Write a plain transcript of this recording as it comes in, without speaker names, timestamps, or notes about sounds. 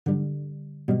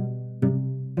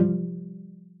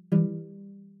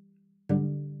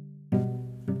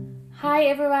Hi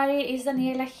everybody, it's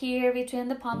Daniela here between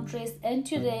the palm trees, and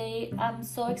today I'm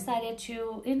so excited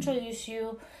to introduce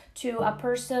you to a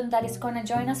person that is going to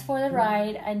join us for the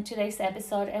ride in today's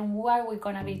episode. And what we're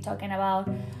going to be talking about,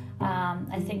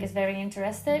 I think is very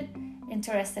interesting.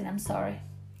 I'm sorry.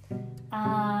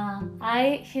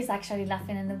 He's actually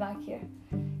laughing in the back here.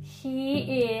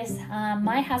 He is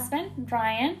my husband,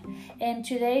 Ryan, and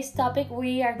today's topic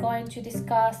we are going to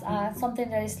discuss something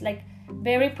that is like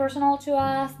very personal to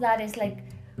us, that is like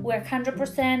we're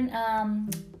 100%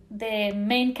 the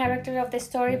main character of the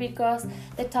story, because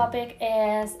the topic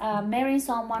is marrying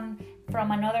someone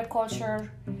from another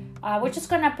culture. We're just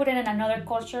gonna put it in another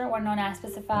culture. We're not gonna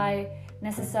specify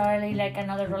necessarily like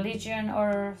another religion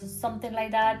or something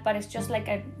like that, but it's just like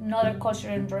another culture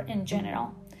in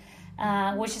general,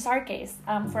 which is our case.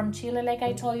 I'm from Chile, like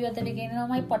I told you at the beginning of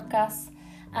my podcast.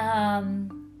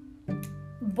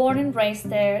 Born and raised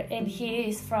there, and he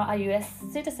is from a U.S.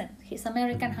 citizen. He's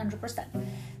American 100%.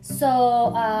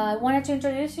 So I wanted to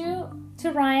introduce you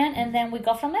to Ryan, and then we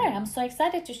go from there. I'm so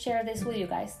excited to share this with you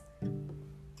guys.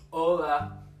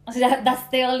 Hola. That's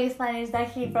the only Spanish that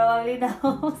he probably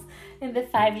knows in the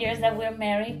 5 years that we're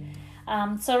married.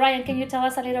 So Ryan, can you tell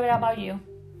us a little bit about you?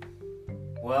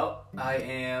 Well, I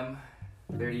am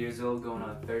 30 years old, going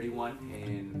on 31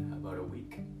 in about a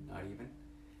week, not even.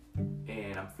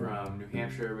 And I'm from New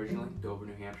Hampshire originally, Dover,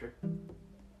 New Hampshire.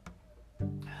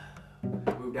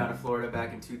 Moved down to Florida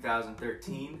back in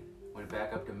 2013. Went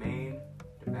back up to Maine,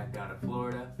 back down to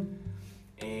Florida,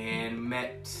 and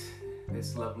met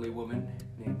this lovely woman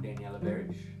named Daniela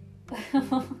Berich,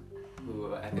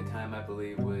 who at the time I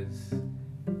believe was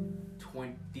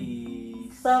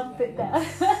 20 something.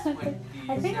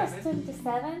 I think it was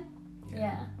 27.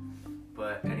 Yeah.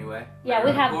 But anyway. Yeah,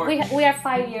 we are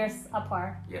 5 years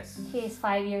apart. Yes. He is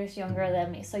 5 years younger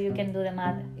than me, so you can do the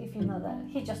math if you know that.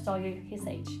 He just told you his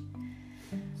age.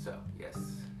 So yes.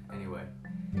 Anyway,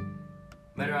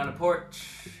 met her on the porch,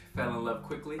 fell in love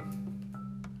quickly,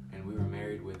 and we were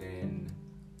married within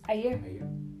a year.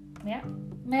 Yeah,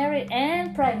 married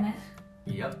and pregnant.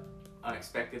 Yep,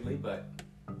 unexpectedly, but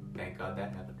thank God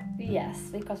that happened. Yes,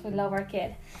 because we love our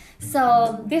kid.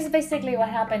 So this is basically what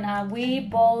happened. We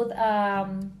both,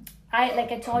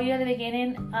 like I told you at the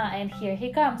beginning, and here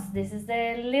he comes. This is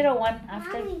the little one.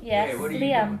 After Mommy. Yes, Hey, what are you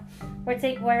Liam.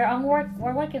 doing? We're on work.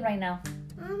 We're working right now.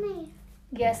 Mommy.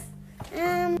 Yes.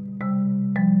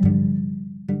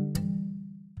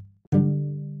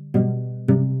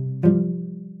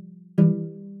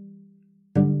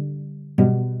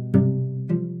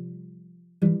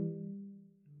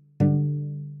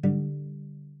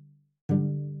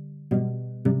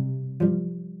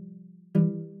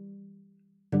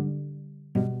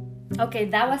 Okay,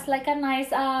 that was like a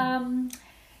nice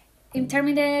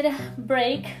intermittent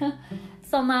break.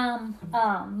 So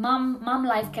mom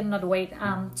life cannot wait.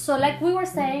 So like we were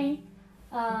saying,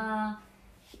 like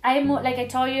I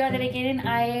told you at the beginning,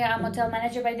 I am a hotel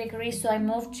manager by degree. So I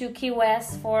moved to Key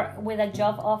West with a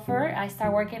job offer. I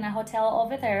started working in a hotel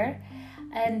over there.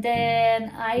 And then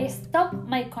I stopped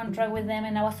my contract with them,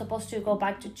 and I was supposed to go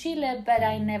back to Chile, but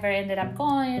I never ended up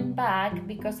going back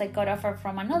because I got offered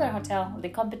from another hotel, the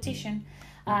competition,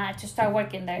 to start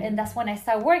working there. And that's when I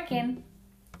started working.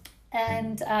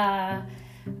 And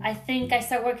I think I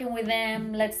started working with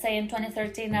them, let's say in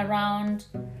 2013, around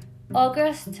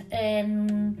August.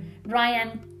 And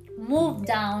Ryan moved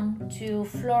down to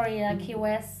Florida, Key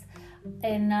West.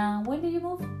 And when did you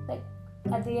move? Like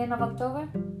at the end of October?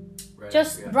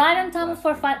 Right on time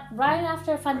right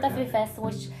after Fantasy Fest,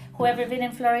 which whoever been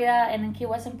in Florida and in Key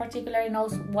West in particular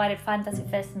knows what a Fantasy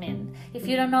Fest means. If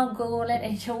you don't know, Google it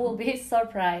and you will be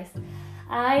surprised.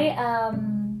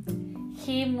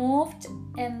 He moved,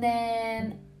 and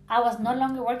then I was no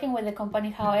longer working with the company.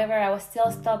 However, I was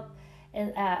still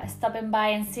stopping by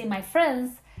and see my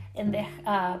friends in the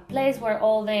place where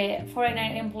all the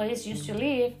foreigner employees used to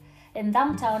live in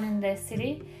downtown in the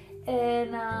city.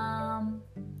 And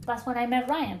that's when I met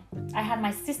Ryan. I had my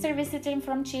sister visiting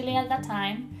from Chile at that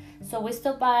time, so we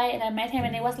stopped by and I met him,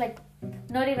 and it was like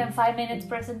not even 5 minutes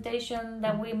presentation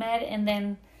that we met, and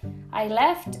then I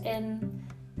left, and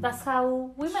that's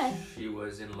how we met. She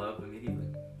was in love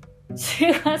immediately.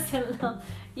 She was in love.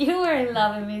 You were in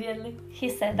love immediately. He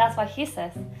said, that's what he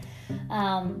says.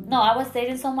 No, I was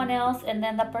dating someone else, and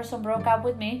then that person broke up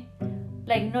with me,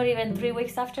 like not even 3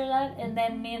 weeks after that, and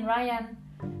then me and Ryan,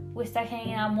 we started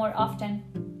hanging out more often.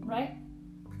 Right?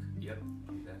 Yep,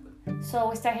 exactly. So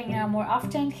we started hanging out more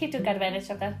often. He took advantage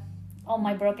of that, on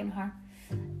my broken heart.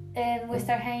 And we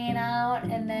started hanging out,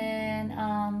 and then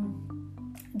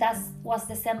that was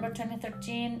December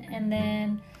 2013. And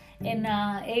then in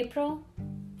April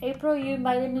April, you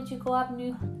invited me to go up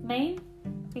New Maine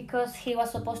because he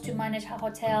was supposed to manage a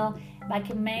hotel back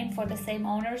in Maine for the same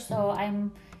owner. So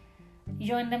I'm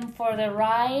joined them for the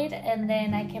ride, and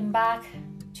then I came back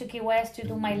to Key West to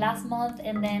do my last month,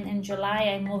 and then in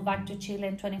July I moved back to Chile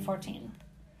in 2014.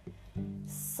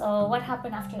 So what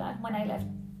happened after that when I left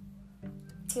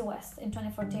Key West in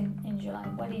 2014 in July?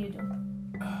 What did you do?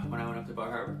 When I went up to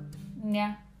Bar Harbor,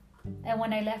 Yeah. And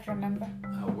when I left, remember?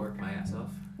 I worked my ass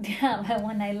off. Yeah, but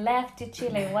when I left to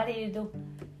Chile, what did you do?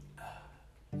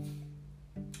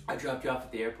 I dropped you off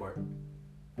at the airport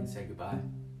and said goodbye.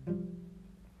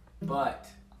 But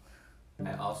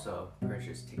I also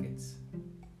purchased tickets,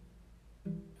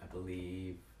 I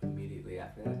believe, immediately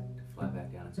after that to fly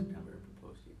back down in September and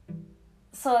propose to you.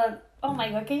 So, oh my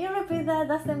God, can you repeat that?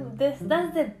 That's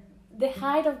the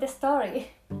height of the story.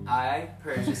 I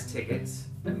purchased tickets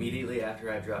immediately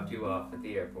after I dropped you off at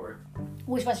the airport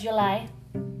Which was July.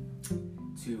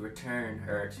 to return,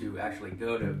 or to actually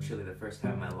go to Chile the first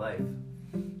time in my life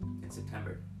in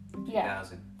September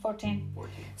 2014.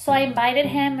 14. So I invited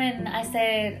him, and I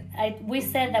said, we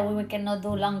said that we cannot do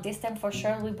long distance for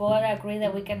sure. We both agreed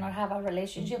that we cannot have a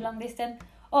relationship long distance.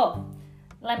 Oh,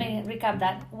 let me recap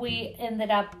that. We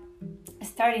ended up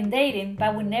starting dating,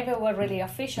 but we never were really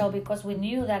official because we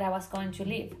knew that I was going to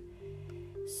leave.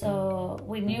 So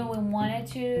we knew we wanted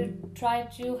to try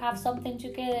to have something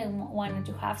together and wanted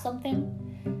to have something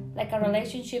like a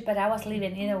relationship, but I was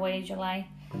leaving either way in July.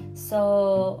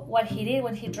 So what he did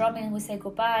when he dropped me and we said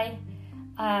goodbye,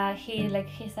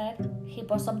 he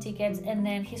bought some tickets, and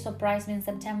then he surprised me in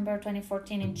September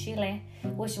 2014 in Chile,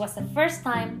 which was the first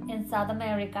time in South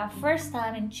America, first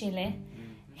time in Chile.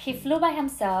 He flew by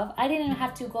himself. I didn't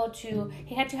have to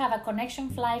he had to have a connection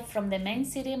flight from the main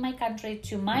city in my country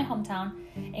to my hometown,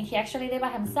 and he actually did by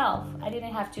himself. I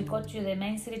didn't have to go to the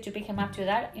main city to pick him up to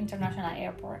that international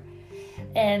airport.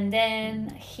 And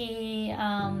then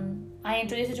I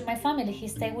introduced him to my family. He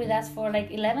stayed with us for like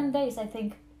 11 days, I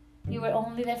think. You were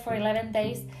only there for 11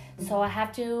 days, so I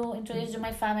have to introduce you to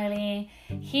my family.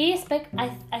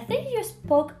 I think you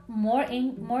spoke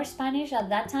more Spanish at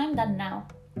that time than now.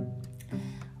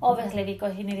 Obviously,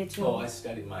 because he needed to. Oh, I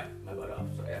studied my butt off,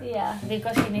 so yeah. Yeah,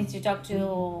 because he needs to talk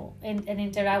to and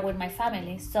interact with my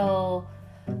family. So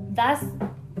that's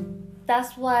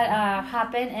what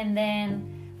happened. And then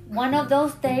one of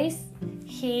those days,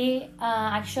 he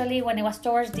actually, when it was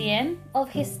towards the end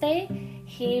of his stay,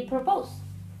 he proposed.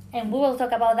 And we will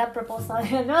talk about that proposal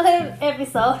in another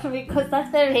episode because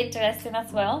that's very interesting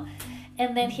as well.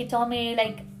 And then he told me,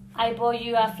 like, I bought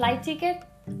you a flight ticket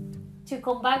to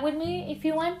come back with me if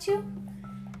you want to.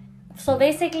 So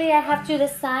basically I have to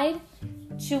decide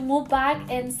to move back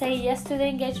and say yes to the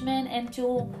engagement and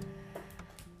to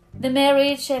the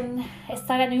marriage and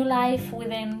start a new life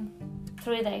within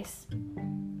 3 days.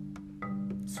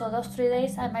 So those 3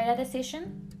 days I made a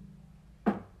decision.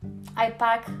 I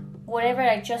packed whatever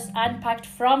I just unpacked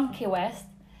from Key West,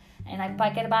 and I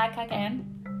packed it back again,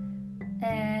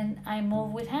 and I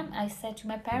moved with him. I said to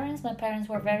my parents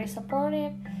were very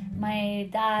supportive. My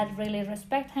dad really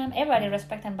respect him. Everybody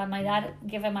respect him, but my dad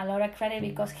gave him a lot of credit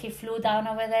because he flew down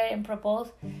over there and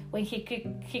proposed when he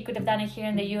could have done it here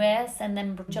in the US and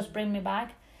then just bring me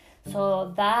back.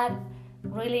 So that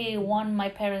really won my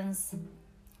parents'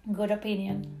 good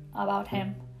opinion about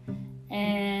him.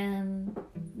 And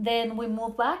then we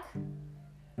moved back,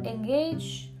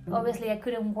 engaged. Obviously I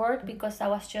couldn't work because I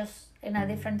was just in a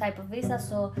different type of visa,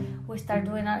 so we started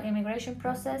doing our immigration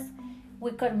process. We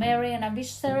got married in a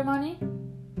beach ceremony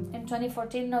in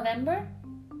 2014 November,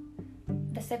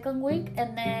 the second week,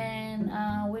 and then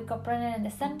we got pregnant in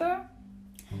December.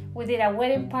 We did a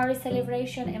wedding party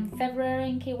celebration in February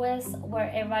in Key West,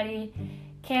 where everybody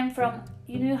came from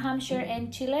New Hampshire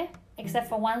and Chile, except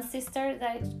for one sister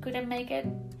that couldn't make it.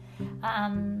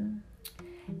 And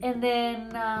then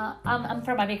I'm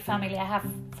from a big family. I have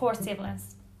 4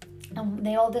 siblings.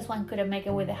 The oldest one couldn't make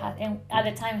it with the hat, and at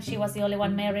the time she was the only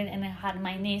one married, and I had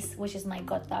my niece, which is my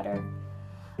goddaughter.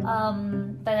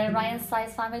 But in Ryan's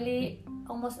side's family,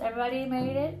 almost everybody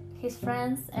made it, his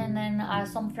friends, and then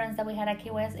some friends that we had at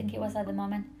Key West at the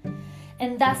moment.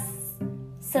 And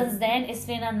since then it's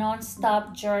been a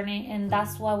non-stop journey, and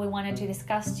that's what we wanted to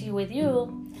discuss with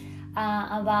you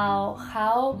about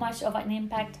how much of an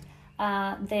impact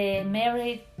the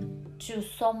marriage to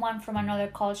someone from another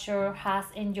culture has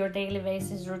in your daily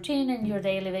basis routine and your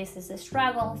daily basis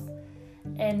struggles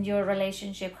and your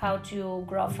relationship, how to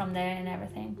grow from there and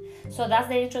everything. So that's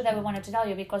the intro that we wanted to tell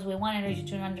you, because we wanted you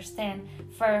to understand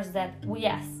first that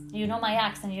yes, you know my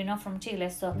accent, you know from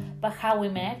Chile, but how we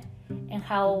met and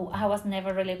how I was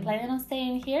never really planning on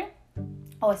staying here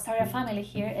or start a family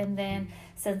here. And then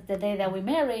since the day that we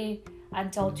married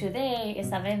until today, it's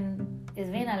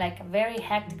been a very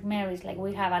hectic marriage. Like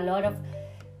we have a lot of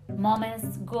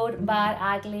moments, good, bad,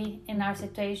 ugly, in our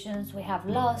situations. We have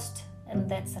lost and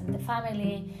deaths in the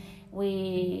family.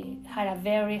 We had a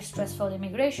very stressful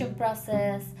immigration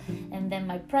process, and then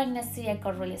my pregnancy, I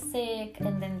got really sick,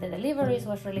 and then the deliveries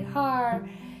was really hard.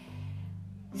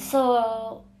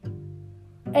 So,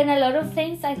 and a lot of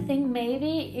things, I think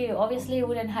maybe it obviously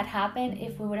wouldn't have happened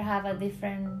if we would have a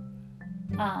different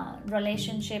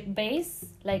relationship base.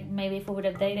 Like maybe if we would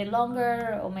have dated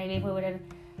longer, or maybe if we would have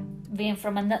been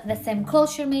from the same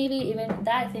culture, maybe even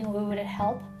that, I think we would have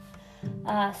helped.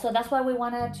 So that's what we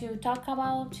wanted to talk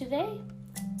about today.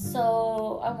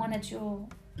 So I wanted to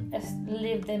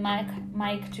leave the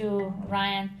mic to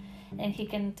Ryan, and he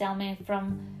can tell me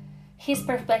from his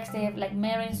perspective, like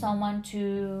marrying someone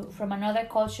from another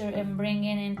culture and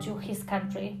bringing into his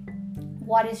country.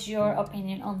 What is your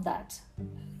opinion on that?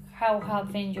 How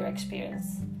have been your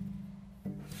experience?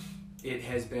 It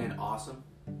has been awesome.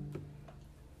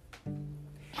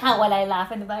 While I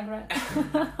laugh in the background.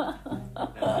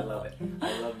 No, I love it.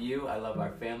 I love you. I love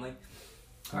our family.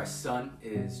 Our son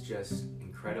is just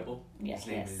incredible. Yes, his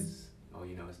name yes. is, oh,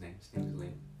 you know his name. His name is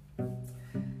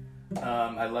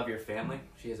Liam. I love your family.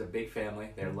 She has a big family.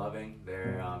 They're loving.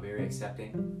 They're very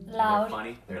accepting. Loud. They're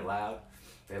funny. They're loud.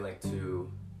 They like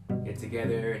to get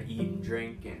together and eat and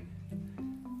drink, and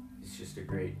it's just a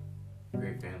great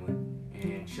family.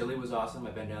 And Chile was awesome.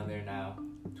 I've been down there now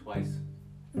twice.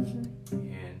 Mm-hmm.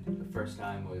 And the first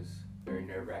time was very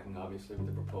nerve-wracking, obviously, with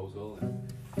the proposal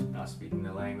and not speaking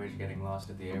the language, getting lost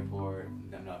at the airport, and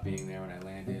them not being there when I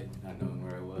landed, not knowing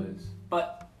where I was.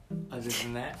 But other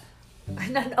than that, I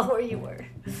don't know where you were.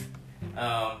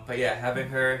 but yeah, having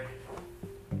her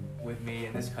with me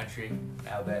in this country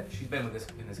now that she's been in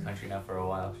this country now for a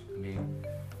while. I mean,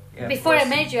 yeah, Before I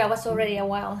met you, I was already a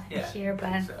while Yeah, here,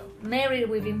 but so married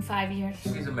within 5 years.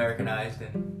 she's Americanized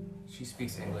and she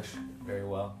speaks English very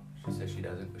well. She says she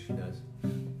doesn't, but she does.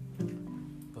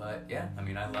 But yeah, I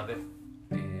mean, I love it,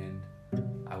 and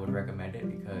I would recommend it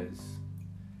because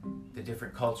the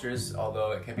different cultures,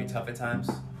 although it can be tough at times,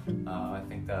 I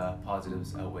think the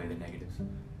positives outweigh the negatives.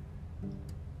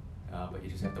 But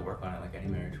you just have to work on it like any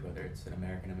marriage, whether it's an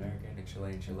American-American, a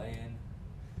Chilean,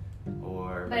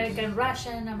 or American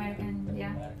Russian, American,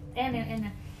 yeah.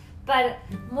 And but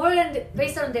more than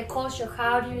based on the culture,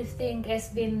 how do you think it's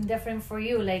been different for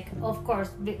you? Like, of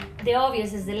course, the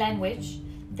obvious is the language.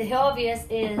 The obvious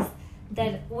is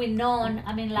that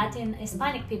Latin,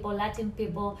 Hispanic people, Latin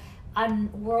people,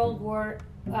 and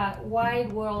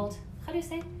wide world, how do you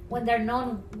say? When they're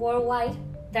known worldwide,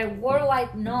 they're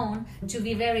worldwide known to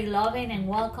be very loving and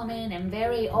welcoming and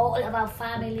very all about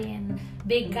family and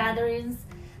big gatherings.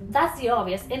 That's the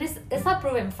obvious, and it's a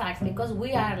proven fact because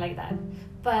we are like that.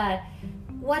 But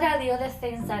what are the other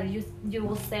things that you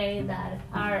will say that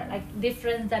are like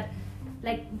different? That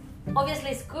like obviously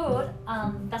it's good.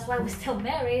 That's why we're still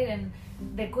married, and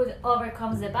the good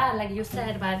overcomes the bad, like you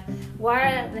said. But what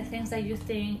are the things that you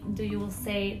will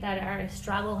say that are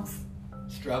struggles?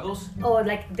 Struggles? Or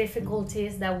like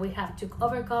difficulties that we have to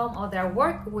overcome, or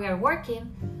we are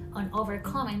working on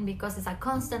overcoming because it's a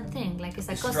constant thing. Like it's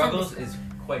a constant. Struggles is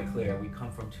quite clear. We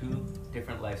come from two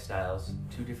different lifestyles,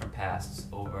 two different pasts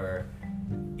over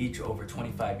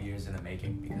 25 years in the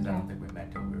making, because I don't think we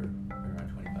met till we were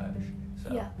around 25ish.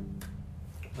 So yeah.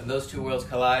 When those two worlds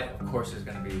collide, of course there's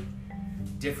going to be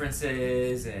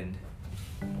differences, and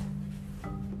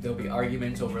there'll be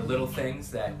arguments over little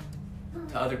things that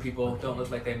to other people don't look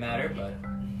like they matter. But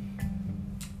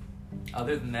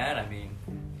other than that, I mean,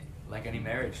 like any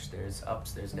marriage, there's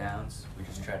ups, there's downs. We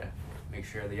just try to make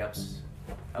sure the ups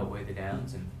outweigh the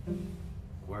downs and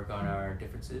work on our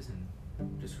differences and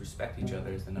just respect each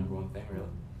other is the number one thing, really.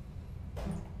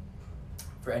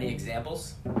 For any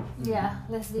examples? Yeah,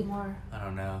 let's be more. I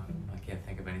don't know. I can't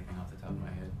think of anything off the top of my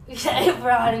head. Yeah,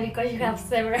 probably because you have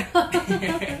several. I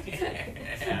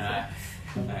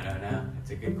don't know.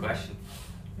 It's a good question.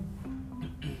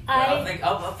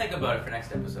 I'll think about it for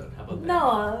next episode. How about that?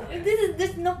 No, Yeah.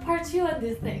 there's no part 2 on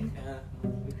this thing. Yeah,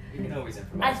 we can always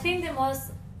improvise. I think the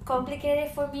most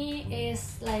complicated for me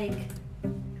is like,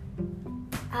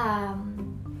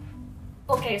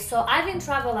 okay, so I've been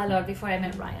travel a lot before I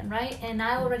met Ryan, right? And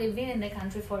I already been in the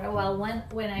country for a while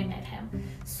when I met him.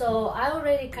 So I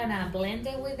already kind of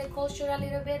blended with the culture a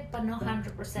little bit, but not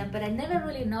 100%. But I never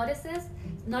really noticed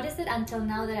it until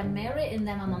now that I'm married and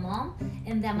then I'm a mom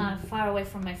and then I'm far away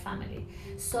from my family.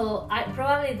 So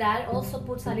that also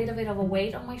puts a little bit of a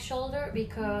weight on my shoulder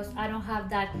because I don't have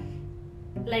that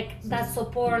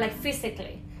support like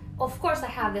physically, of course I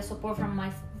have the support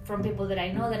from people that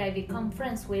I know that I become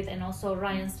friends with, and also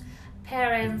Ryan's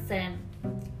parents and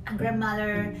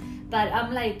grandmother, but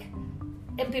I'm like,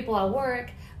 and people at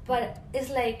work, but it's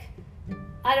like,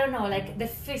 I don't know, like the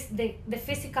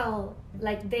physical,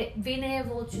 like the being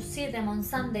able to see them on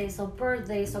Sundays or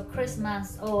birthdays or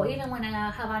Christmas, or even when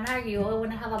I have an argue or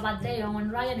when I have a bad day, or when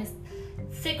Ryan is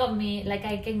sick of me, like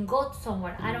I can go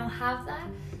somewhere. I don't have that.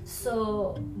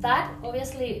 So that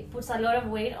obviously puts a lot of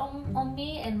weight on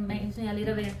me and makes me a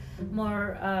little bit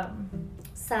more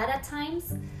sad at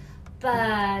times.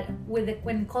 But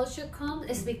when culture comes,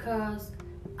 it's because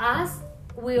us,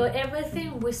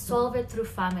 everything we solve it through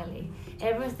family.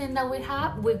 Everything that we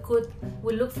have,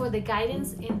 we look for the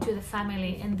guidance into the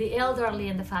family and the elderly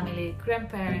in the family,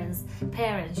 grandparents,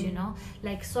 parents, you know,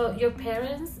 like, so your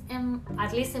parents, and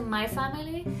at least in my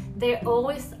family, they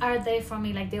always are there for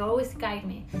me. Like, they always guide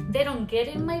me. They don't get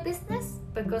in my business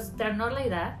because they're not like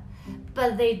that,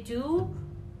 but they do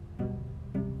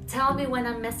tell me when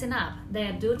I'm messing up.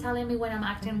 They do telling me when I'm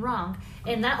acting wrong,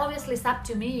 and that obviously is up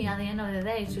to me at the end of the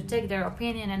day to take their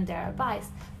opinion and their advice.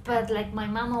 But like my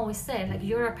mom always said, like,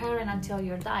 you're a parent until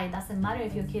you die. Doesn't matter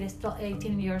if your kid is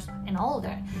 18 years and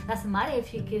older. Doesn't matter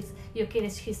if your kid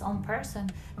is his own person,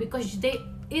 because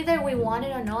either we want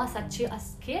it or not.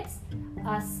 As kids,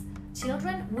 as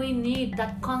children, we need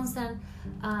that constant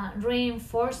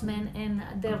reinforcement and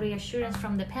the reassurance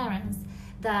from the parents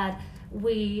that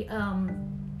we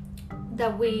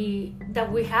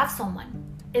have someone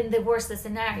in the worst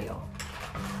scenario.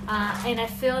 And I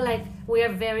feel like we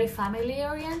are very family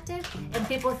oriented, and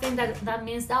people think that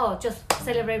means, oh, just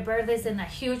celebrate birthdays in a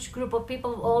huge group of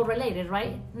people all related,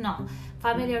 right? No,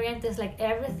 family oriented is like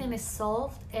everything is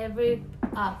solved, every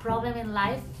problem in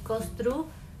life goes through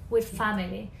with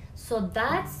family. So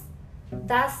that's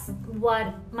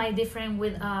what my difference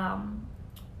with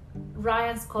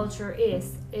Ryan's culture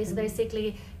is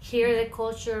basically, here the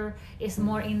culture is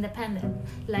more independent.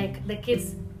 Like, the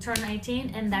kids turn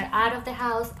 18 and they're out of the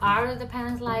house, out of the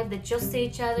parents' life. They just see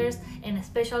each other's in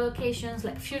special occasions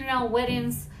like funeral,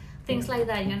 weddings, things like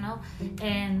that, you know.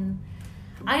 And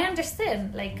I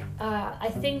understand, like, I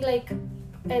think, like,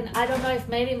 and I don't know if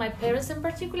maybe my parents in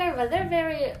particular, but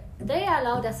they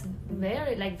allowed us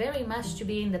very much to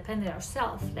be independent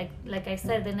ourselves. Like I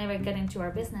said, they never get into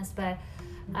our business, but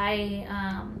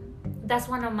that's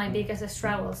one of my biggest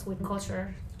struggles with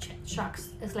culture shocks.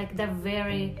 It's like they're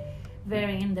very,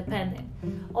 very independent.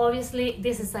 Obviously,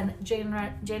 this is a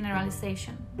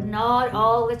generalization. Not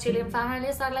all the Chilean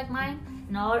families are like mine.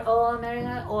 Not all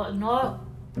American, or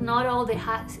not all the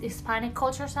Hispanic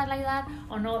cultures are like that,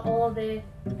 or not all the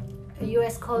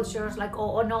U.S. cultures, like,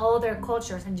 or not all their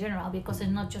cultures in general, because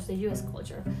it's not just the U.S.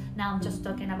 culture. Now I'm just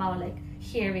talking about like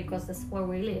here, because that's where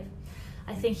we live.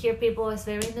 I think here people is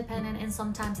very independent, and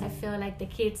sometimes I feel like the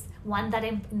kids want that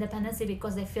independence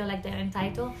because they feel like they're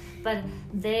entitled, but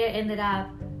they ended up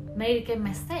making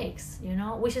mistakes, you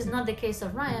know, which is not the case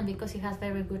of Ryan because he has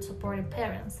very good supportive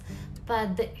parents.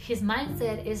 But his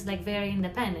mindset is like very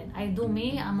independent. I do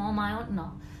me, I'm on my own.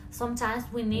 No. Sometimes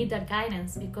we need that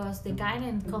guidance, because the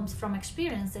guidance comes from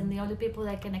experience, and the only people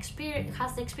that can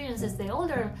has the experience is the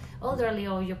elderly,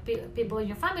 or your people in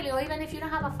your family, or even if you don't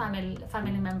have a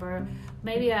family member,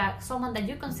 maybe someone that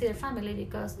you consider family,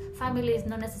 because family is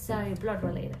not necessarily blood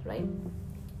related, right?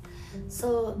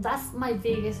 So that's my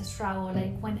biggest struggle,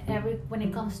 like when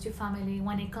it comes to family,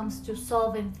 when it comes to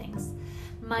solving things.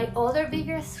 My other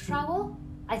biggest struggle,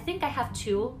 I think I have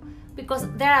two, because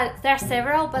there are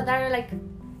several, but they're like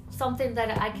something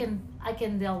that I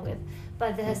can deal with.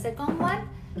 But the second one,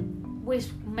 which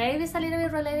maybe is a little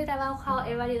bit related about how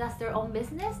everybody does their own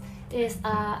business, is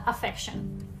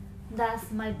affection. That's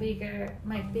my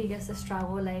biggest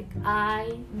struggle. Like,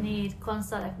 I need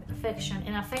constant affection,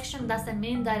 and affection doesn't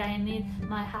mean that I need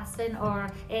my husband or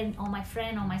my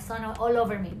friend or my son all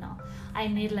over me. No, I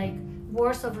need like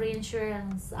words of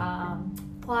reassurance,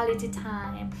 quality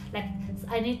time. Like,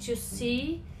 I need to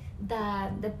see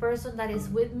that the person that is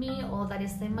with me, or that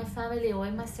is in my family or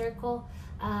in my circle,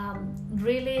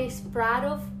 really is proud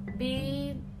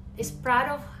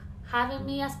of having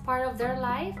me as part of their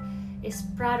life, is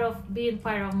proud of being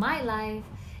part of my life,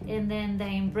 and then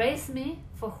they embrace me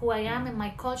for who I am and my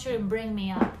culture, and bring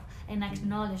me up and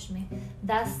acknowledge me.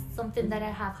 That's something that I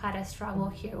have had a struggle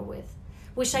here with,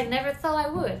 which I never thought I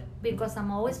would, because I'm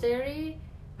always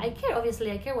I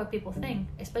care what people think,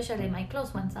 especially my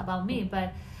close ones, about me,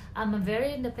 but I'm a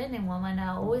very independent woman. I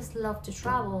always love to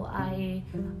travel.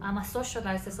 I'm a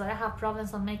socializer, so I have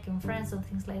problems on making friends and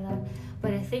things like that.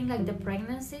 But I think like the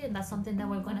pregnancy, and that's something that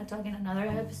we're going to talk in another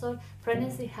episode,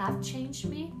 pregnancy have changed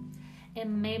me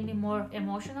and made me more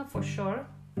emotional, for sure.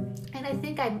 and I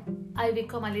think I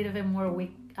become a little bit more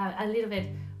weak, a little bit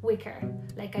weaker.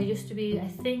 Like I used to be. I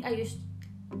think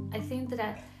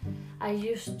that I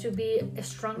used to be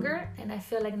stronger, and I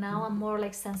feel like now I'm more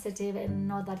like sensitive and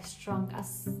not that strong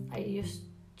as I used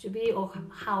to be, or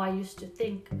how I used to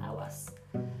think I was.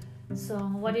 So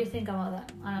what do you think about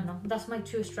that? I don't know. That's my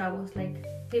two struggles. Like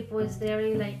people is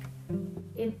very like,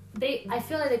 I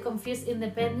feel like they confuse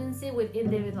independency with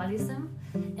individualism,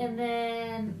 and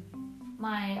then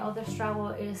my other struggle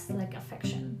is like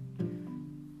affection.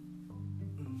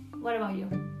 What about you?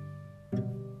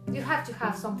 You have to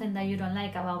have something that you don't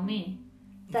like about me.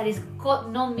 That is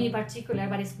not me particular,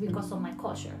 but it's because of my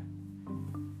culture.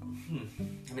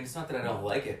 I mean, it's not that I don't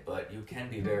like it, but you can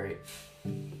be very,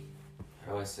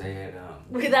 how do I say it?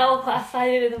 Without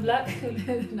fighting in the blood?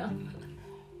 No.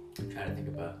 I'm trying to think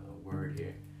about a word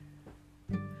here.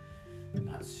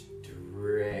 Not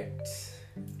strict.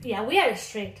 Yeah, we are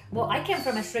strict. Well, I came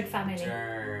from a strict family.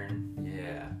 Stern,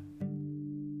 yeah.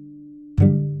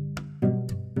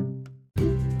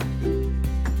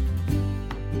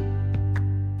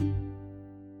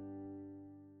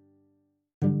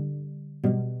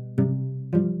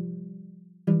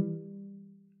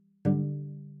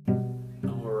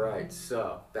 Alright,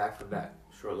 so back from that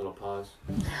short little pause.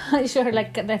 Sure,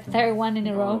 like the third one in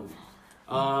a row.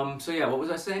 So yeah, what was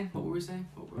I saying? What were we saying?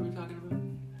 What were we talking about?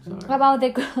 Sorry. About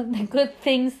the good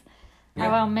things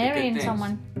about marrying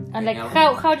someone. And like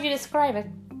how do you describe it?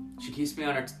 She keeps me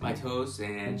on my toes,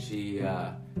 and she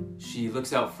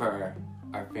looks out for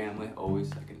our family always.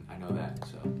 I know that.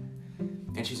 So,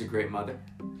 and she's a great mother,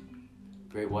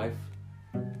 great wife.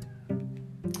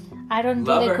 I don't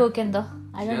do the cooking though.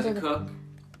 She doesn't cook.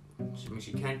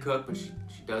 She can cook, but she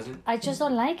doesn't. I just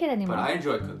don't like it anymore. But I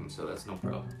enjoy cooking, so that's no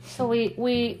problem. So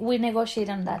we negotiate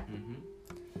on that. Mm-hmm.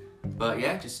 But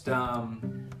yeah, just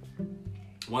one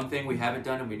thing we haven't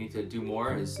done and we need to do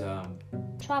more is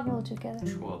travel together.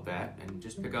 Well, that and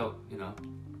just pick out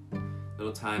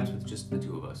little times with just the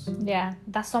two of us. Yeah,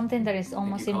 that's something that is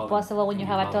almost impossible when you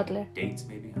have a toddler. Dates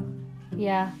maybe. Huh?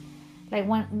 Yeah, like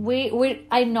when we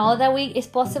I know that it's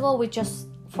possible. We just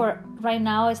for right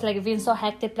now it's like being so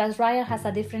hectic. Plus Ryan has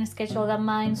a different schedule than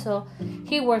mine, so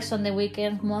he works on the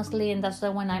weekends mostly, and that's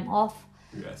when I'm off.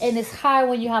 Yes. And it's hard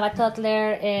when you have a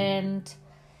toddler, and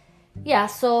yeah,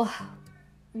 so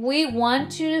we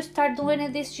want to start doing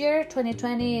it this year.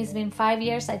 2020 has been 5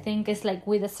 years. I think it's like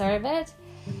we deserve it,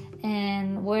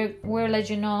 and we'll let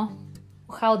you know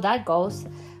how that goes.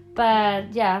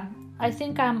 But yeah, I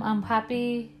think I'm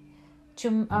happy to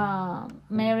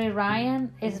marry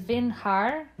Ryan. It's been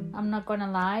hard. I'm not gonna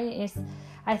lie.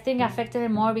 I think affected me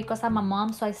more because I'm a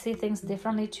mom, so I see things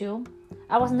differently too.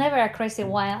 I was never a crazy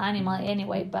wild animal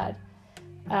anyway, but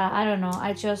I don't know.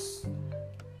 I just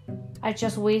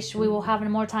wish we will have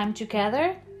more time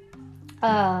together.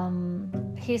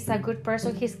 He's a good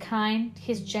person. He's kind.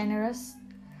 He's generous.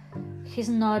 He's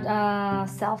not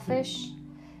selfish,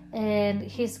 and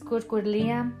he's good with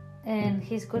Liam, and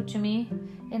he's good to me.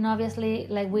 And obviously,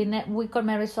 like we got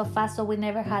married so fast, so we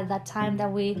never had that time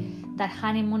that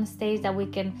honeymoon stage that we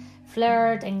can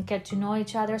flirt and get to know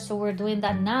each other. So we're doing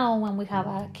that now when we have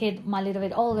a kid a little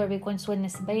bit older, because when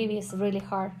it's a baby it's really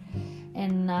hard.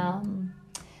 And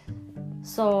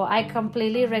so I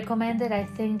completely recommend it. I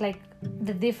think like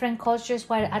the different cultures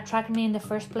what attracted me in the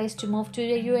first place to move to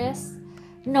the US.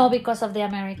 No, because of the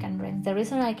American dream. The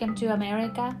reason I came to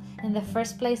America in the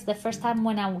first place, the first time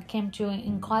when I came to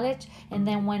in college, and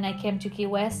then when I came to Key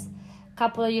West a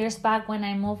couple of years back when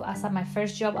I moved as my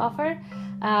first job offer,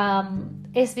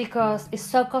 is because it's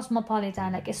so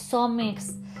cosmopolitan, like it's so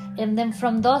mixed. And then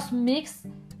from those mix,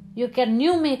 you get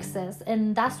new mixes,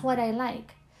 and that's what I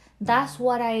like. That's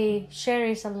what I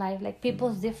cherish in life, like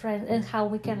people's different and how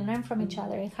we can learn from each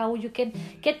other and how you can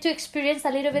get to experience a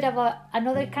little bit of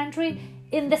another country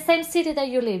in the same city that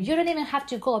you live. You don't even have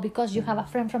to go because you have a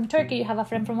friend from Turkey, you have a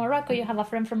friend from Morocco, you have a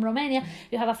friend from Romania,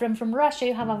 you have a friend from Russia,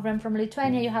 you have a friend from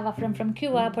Lithuania, you have a friend from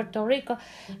Cuba, Puerto Rico,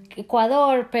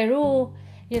 Ecuador, Peru,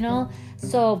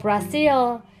 so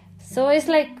Brazil. So it's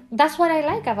like, that's what I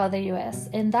like about the US,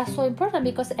 and that's so important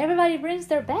because everybody brings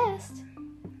their best.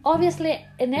 Obviously,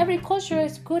 in every culture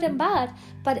it's good and bad,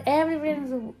 but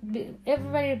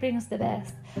everybody brings the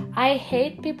best. I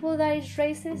hate people that is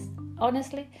racist,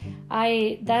 honestly.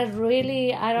 I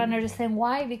don't understand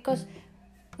why, because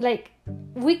like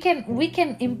we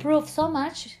can improve so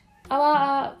much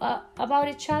about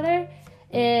each other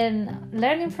and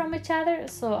learning from each other.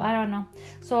 So I don't know.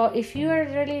 So if you are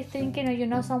really thinking, or you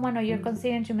know someone, or you're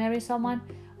considering to marry someone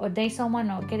or date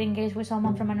someone or get engaged with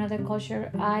someone from another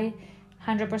culture, I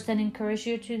 100% encourage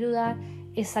you to do that.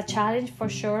 is a challenge for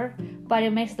sure, but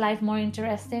it makes life more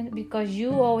interesting because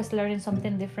you always learning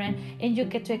something different and you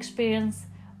get to experience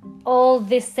all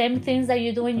the same things that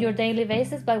you do in your daily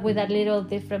basis, but with a little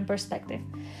different perspective.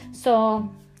 So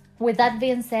with that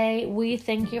being said, we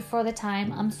thank you for the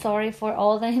time. I'm sorry for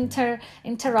all the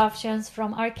interruptions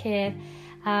from our kid.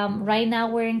 Right now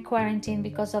we're in quarantine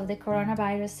because of the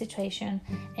coronavirus situation,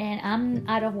 and I'm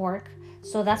out of work.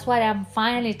 So that's why I'm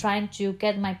finally trying to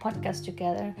get my podcast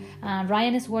together.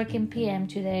 Ryan is working PM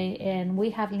today, and we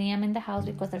have Liam in the house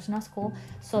because there's no school.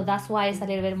 So that's why it's a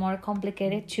little bit more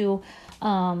complicated to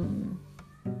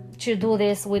do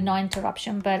this with no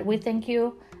interruption. But we thank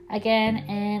you again,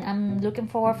 and I'm looking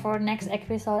forward for next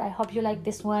episode. I hope you like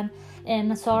this one.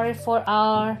 And sorry for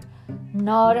our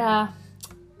not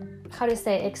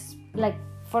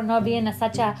for not being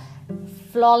such a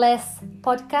flawless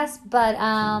podcast, but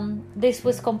this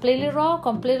was completely raw,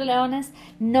 completely honest,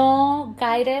 no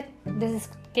guided. This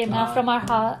came out from our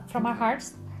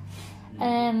hearts,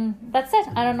 and that's it.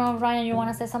 I don't know, Ryan, you want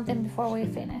to say something before we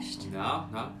finished? No,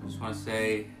 I just want to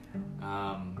say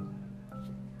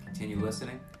continue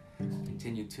listening,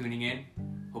 continue tuning in.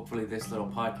 Hopefully this little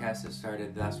podcast that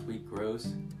started last week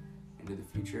grows into the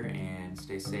future, and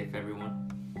stay safe, everyone.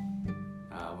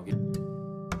 We'll get